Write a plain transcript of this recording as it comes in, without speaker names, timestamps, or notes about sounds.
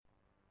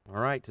All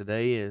right,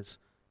 today is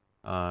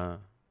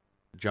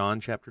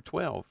John chapter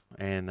 12,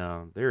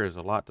 and there is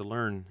a lot to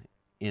learn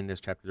in this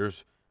chapter.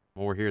 There's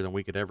more here than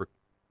we could ever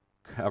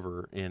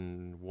cover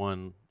in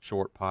one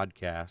short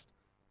podcast,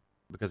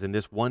 because in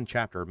this one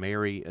chapter,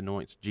 Mary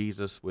anoints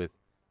Jesus with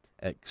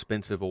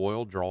expensive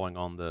oil, drawing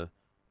on the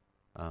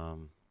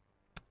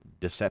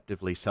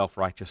deceptively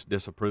self-righteous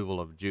disapproval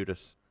of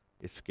Judas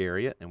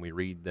Iscariot, and we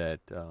read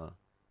that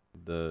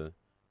the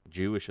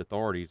Jewish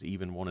authorities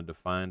even wanted to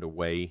find a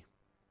way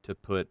to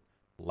put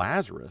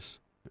Lazarus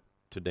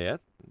to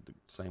death, the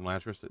same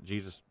Lazarus that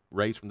Jesus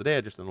raised from the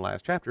dead just in the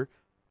last chapter,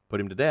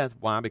 put him to death.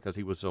 Why? Because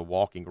he was a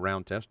walking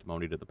around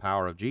testimony to the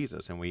power of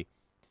Jesus. And we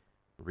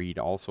read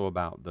also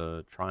about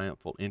the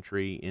triumphal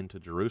entry into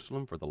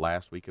Jerusalem for the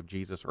last week of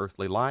Jesus'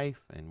 earthly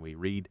life, and we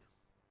read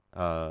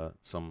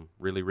some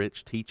really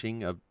rich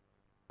teaching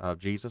of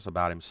Jesus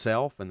about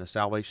himself and the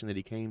salvation that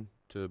he came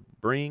to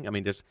bring. I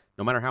mean, just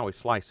no matter how we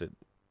slice it,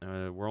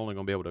 we're only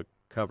going to be able to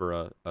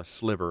cover a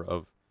sliver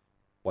of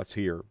what's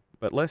here.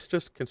 But let's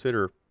just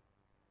consider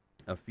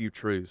a few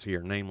truths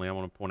here. Namely, I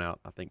want to point out,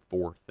 I think,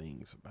 4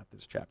 things about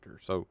this chapter.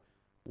 So,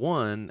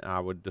 one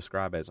I would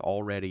describe as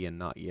already and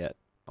not yet.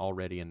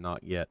 Already and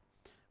not yet.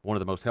 One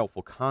of the most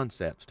helpful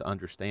concepts to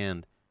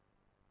understand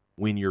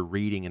when you're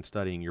reading and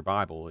studying your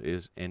Bible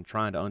is, and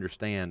trying to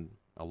understand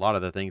a lot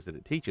of the things that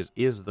it teaches,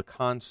 is the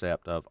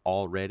concept of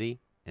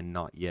already and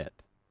not yet.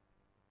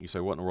 You say,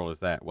 what in the world is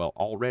that? Well,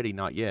 already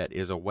not yet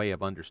is a way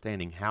of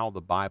understanding how the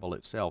Bible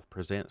itself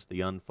presents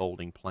the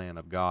unfolding plan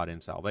of God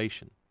in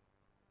salvation.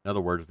 In other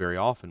words, very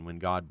often when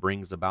God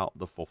brings about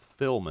the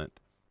fulfillment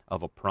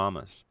of a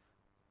promise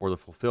or the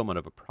fulfillment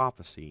of a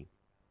prophecy,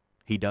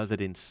 he does it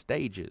in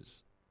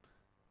stages.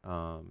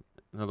 In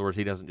other words,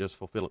 he doesn't just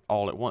fulfill it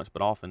all at once,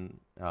 but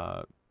often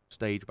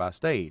stage by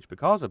stage.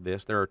 Because of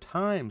this, there are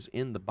times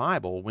in the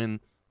Bible when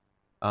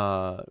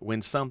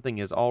something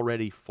is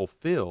already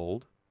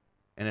fulfilled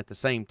and at the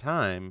same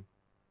time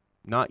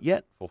not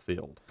yet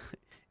fulfilled.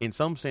 In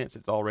some sense,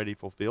 it's already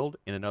fulfilled.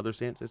 In another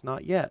sense, it's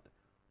not yet.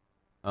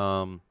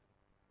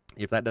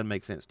 If that doesn't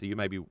make sense to you,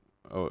 maybe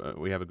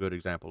we have a good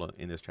example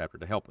in this chapter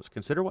to help us.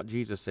 Consider what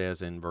Jesus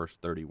says in verse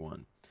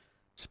 31.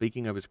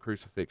 Speaking of his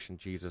crucifixion,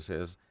 Jesus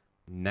says,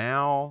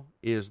 "Now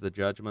is the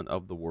judgment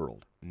of the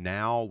world.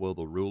 Now will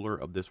the ruler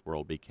of this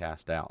world be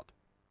cast out."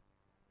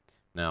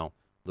 Now,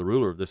 the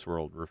ruler of this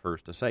world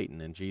refers to Satan,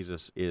 and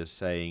Jesus is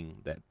saying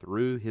that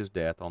through his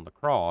death on the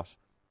cross,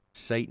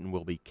 Satan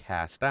will be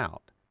cast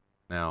out.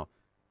 Now,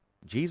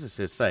 Jesus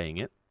is saying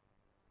it,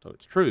 so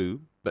it's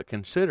true, but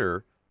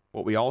consider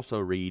what we also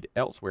read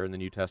elsewhere in the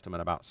New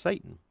Testament about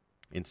Satan.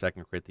 In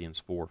 2 Corinthians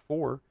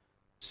 4:4,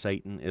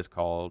 Satan is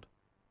called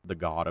the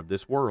god of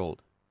this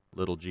world,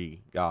 little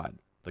g, God,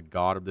 the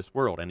god of this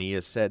world. And he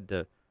is said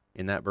to,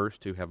 in that verse,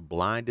 to have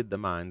blinded the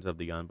minds of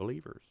the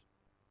unbelievers.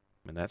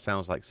 And that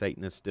sounds like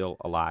Satan is still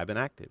alive and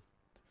active.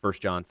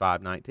 1 John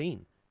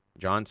 5:19,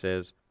 John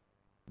says,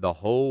 "The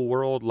whole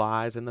world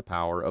lies in the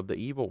power of the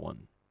evil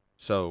one."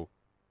 So,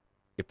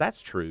 if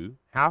that's true,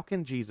 how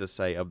can Jesus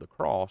say of the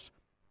cross,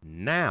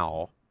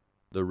 "Now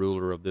the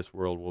ruler of this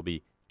world will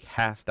be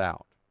cast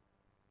out"?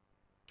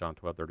 John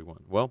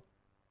 12:31. Well,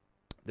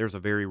 there's a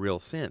very real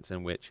sense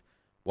in which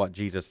what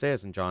Jesus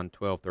says in John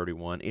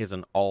 12:31 is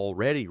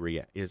already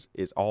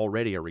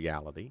a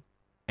reality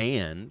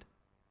and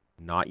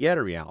not yet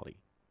a reality.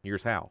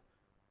 Here's how.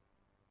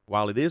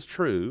 While it is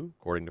true,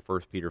 according to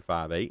 1 Peter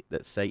 5:8,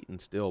 that Satan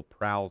still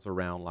prowls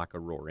around like a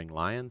roaring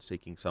lion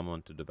seeking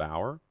someone to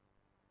devour,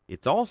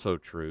 it's also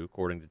true,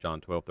 according to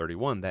John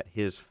 12:31, that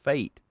his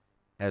fate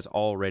has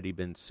already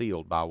been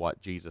sealed by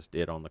what Jesus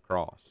did on the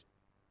cross.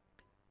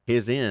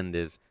 His end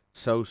is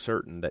so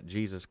certain that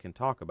Jesus can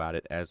talk about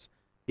it as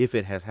if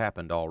it has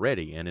happened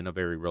already, and in a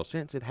very real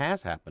sense, it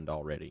has happened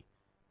already.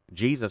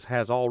 Jesus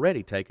has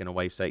already taken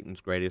away Satan's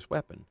greatest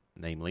weapon,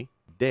 namely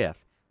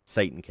death.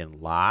 Satan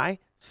can lie,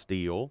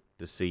 steal,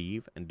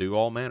 deceive, and do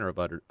all manner of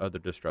other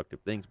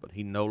destructive things, but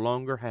he no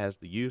longer has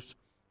the use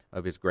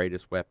of his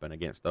greatest weapon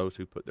against those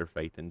who put their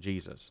faith in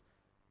Jesus.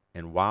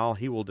 And while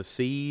he will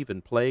deceive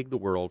and plague the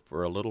world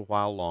for a little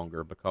while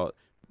longer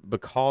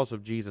because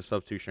of Jesus'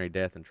 substitutionary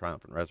death and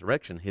triumphant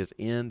resurrection, his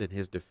end and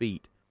his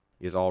defeat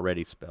is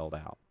already spelled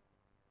out.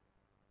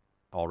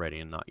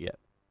 Already and not yet.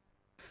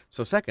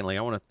 So secondly,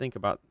 I want to think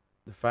about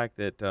the fact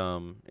that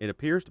it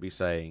appears to be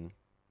saying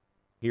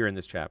here in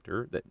this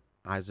chapter that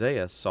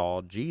Isaiah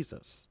saw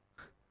Jesus.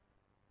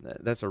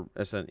 That's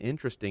an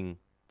interesting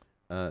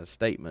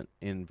statement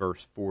in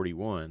verse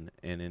 41.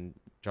 And in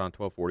John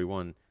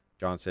 12:41,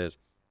 John says,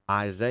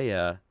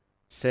 Isaiah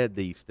said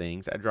these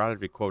things. I'd rather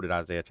be quoted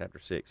Isaiah chapter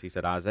 6. He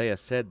said, Isaiah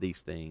said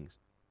these things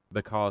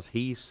because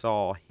he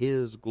saw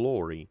his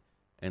glory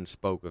and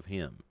spoke of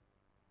him.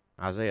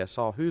 Isaiah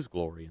saw whose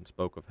glory and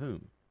spoke of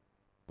whom?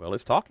 Well,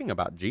 it's talking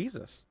about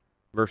Jesus.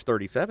 Verse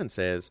 37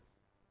 says,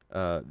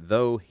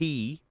 though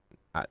he,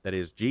 that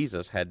is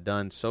Jesus, had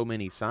done so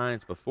many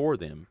signs before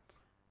them,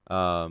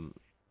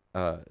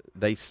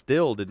 they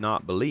still did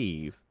not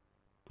believe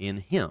in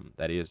him,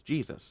 that is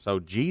Jesus. So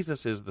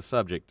Jesus is the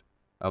subject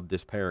of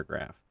this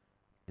paragraph.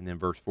 And then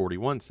verse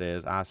 41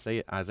 says,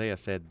 Isaiah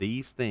said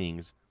these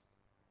things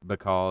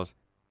because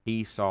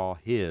he saw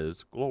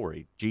his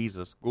glory,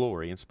 Jesus'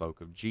 glory, and spoke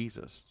of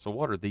Jesus. So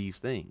what are these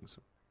things?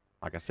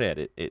 Like I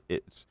said,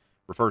 it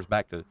refers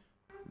back to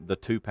the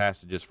two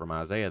passages from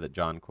Isaiah that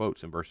John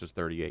quotes in verses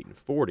 38 and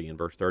 40. In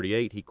verse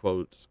 38, he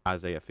quotes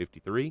Isaiah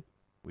 53,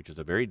 which is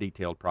a very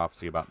detailed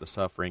prophecy about the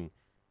suffering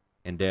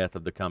and death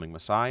of the coming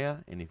Messiah.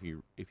 And if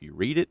you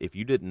read it, if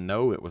you didn't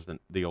know it was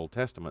the Old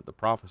Testament, the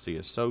prophecy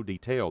is so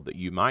detailed that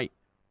you might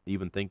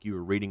even think you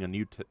were reading a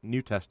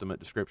New Testament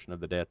description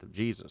of the death of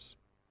Jesus.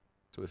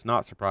 So it's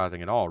not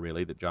surprising at all,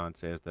 really, that John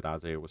says that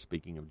Isaiah was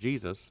speaking of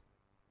Jesus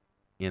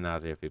in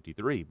Isaiah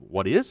 53.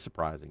 What is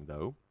surprising,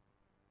 though,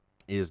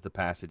 is the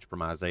passage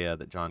from Isaiah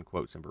that John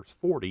quotes in verse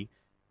 40,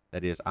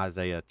 that is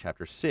Isaiah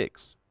chapter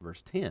 6,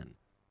 verse 10.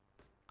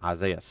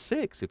 Isaiah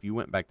 6, if you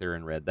went back there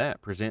and read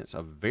that, presents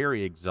a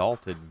very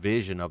exalted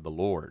vision of the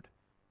Lord.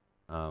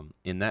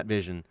 In that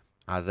vision,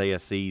 Isaiah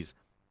sees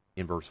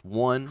in verse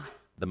 1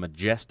 the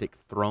majestic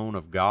throne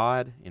of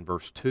God. In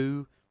verse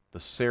 2, the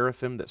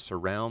seraphim that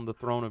surround the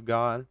throne of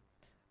God.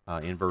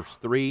 In verse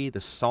 3, the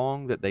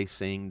song that they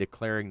sing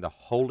declaring the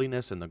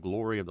holiness and the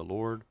glory of the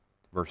Lord.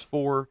 Verse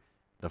 4,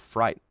 the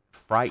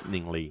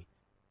frighteningly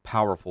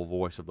powerful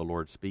voice of the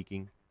Lord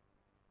speaking.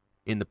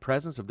 In the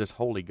presence of this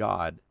holy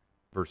God,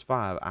 verse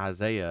 5,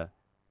 Isaiah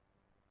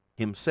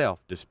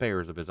himself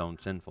despairs of his own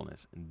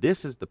sinfulness. And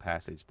this is the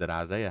passage that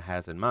Isaiah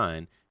has in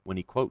mind when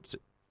he quotes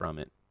it from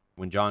it,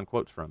 when John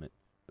quotes from it.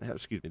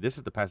 This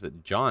is the passage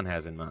that John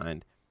has in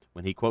mind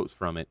when he quotes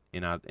from it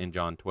in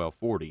John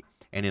 12:40.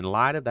 And in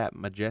light of that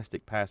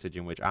majestic passage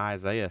in which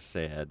Isaiah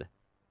said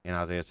in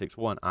Isaiah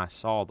 6:1, I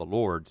saw the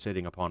Lord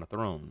sitting upon a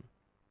throne,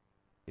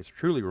 it's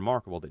truly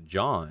remarkable that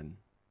John,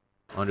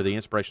 under the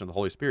inspiration of the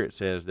Holy Spirit,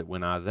 says that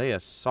when Isaiah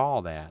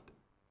saw that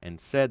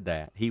and said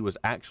that, he was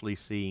actually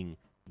seeing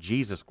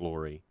Jesus'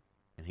 glory,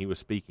 and he was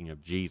speaking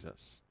of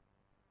Jesus.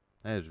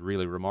 That is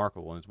really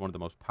remarkable, and it's one of the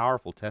most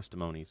powerful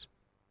testimonies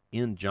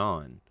in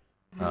John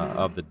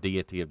of the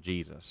deity of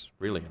Jesus,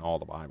 really in all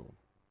the Bible.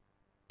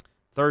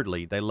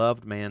 Thirdly, they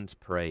loved man's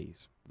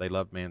praise. They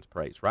loved man's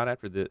praise. Right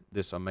after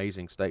this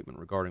amazing statement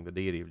regarding the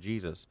deity of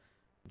Jesus,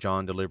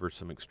 John delivers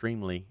some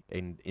extremely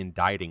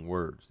indicting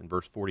words. In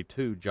verse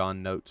 42,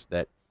 John notes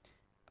that,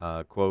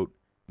 quote,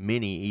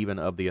 many even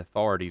of the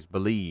authorities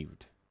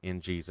believed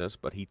in Jesus,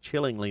 but he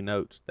chillingly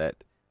notes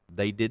that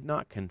they did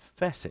not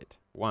confess it.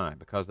 Why?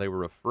 Because they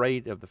were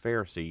afraid of the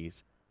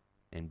Pharisees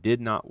and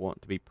did not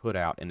want to be put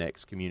out and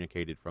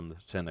excommunicated from the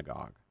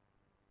synagogue.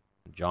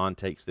 John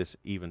takes this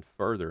even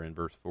further in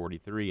verse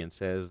 43 and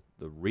says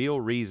the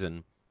real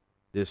reason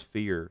this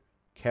fear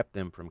kept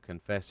them from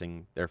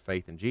confessing their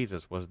faith in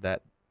Jesus was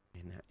that,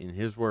 in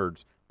his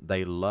words,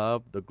 they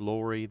loved the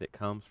glory that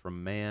comes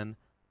from man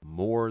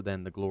more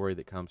than the glory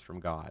that comes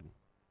from God.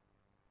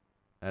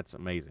 That's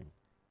amazing.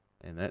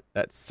 And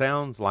that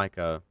sounds like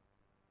a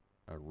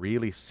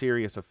really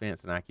serious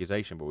offense and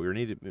accusation, but we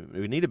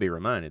need to be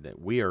reminded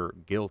that we are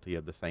guilty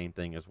of the same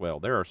thing as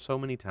well. There are so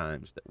many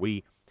times that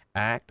we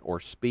act or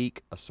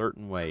speak a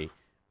certain way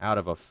out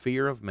of a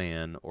fear of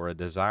man or a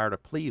desire to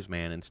please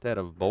man instead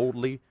of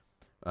boldly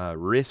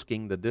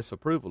risking the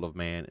disapproval of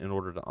man in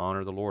order to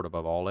honor the Lord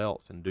above all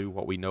else and do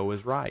what we know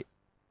is right.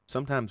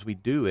 Sometimes we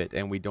do it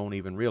and we don't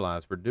even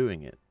realize we're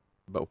doing it.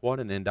 But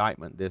what an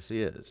indictment this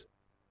is.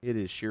 It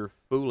is sheer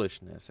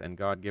foolishness, and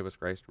God give us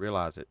grace to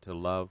realize it, to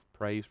love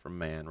praise from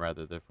man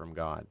rather than from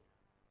God.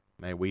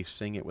 May we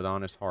sing it with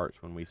honest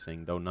hearts when we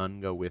sing, though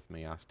none go with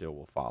me, I still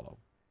will follow.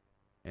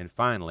 And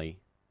finally,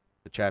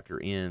 the chapter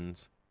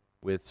ends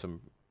with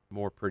some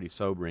more pretty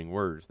sobering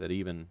words that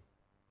even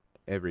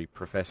every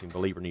professing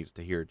believer needs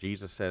to hear.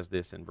 Jesus says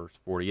this in verse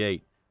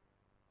 48,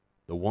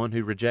 the one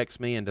who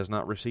rejects me and does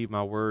not receive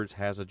my words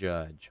has a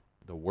judge.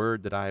 The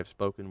word that I have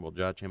spoken will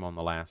judge him on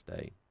the last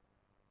day.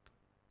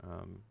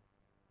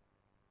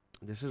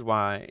 This is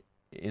why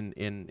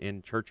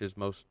in churches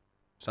most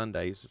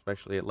Sundays,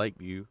 especially at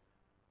Lakeview,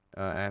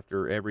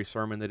 after every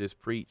sermon that is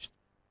preached,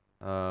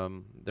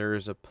 there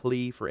is a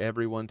plea for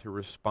everyone to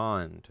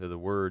respond to the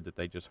word that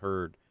they just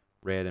heard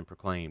read and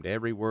proclaimed.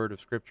 Every word of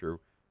Scripture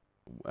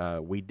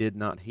we did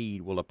not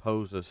heed will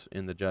oppose us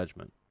in the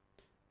judgment.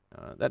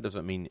 That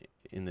doesn't mean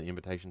in the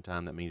invitation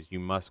time that means you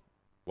must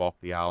walk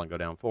the aisle and go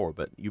down forward,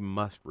 but you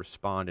must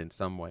respond in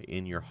some way.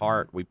 In your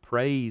heart, we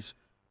praise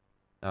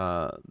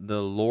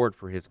the Lord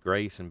for His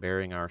grace in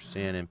bearing our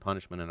sin and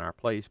punishment in our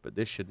place, but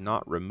this should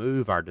not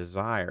remove our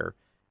desire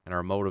and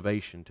our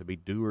motivation to be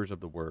doers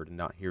of the word and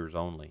not hearers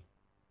only,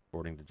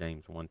 according to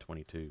James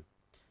 1:22.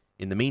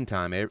 In the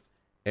meantime,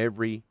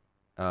 every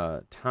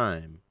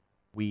time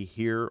we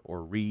hear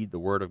or read the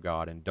Word of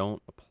God and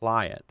don't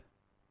apply it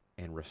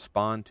and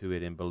respond to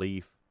it in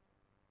belief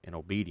and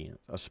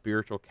obedience, a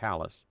spiritual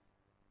callous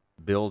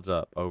builds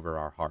up over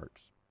our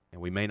hearts,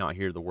 and we may not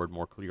hear the Word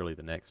more clearly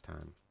the next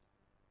time.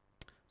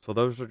 So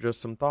those are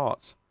just some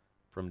thoughts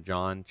from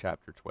John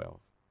chapter 12.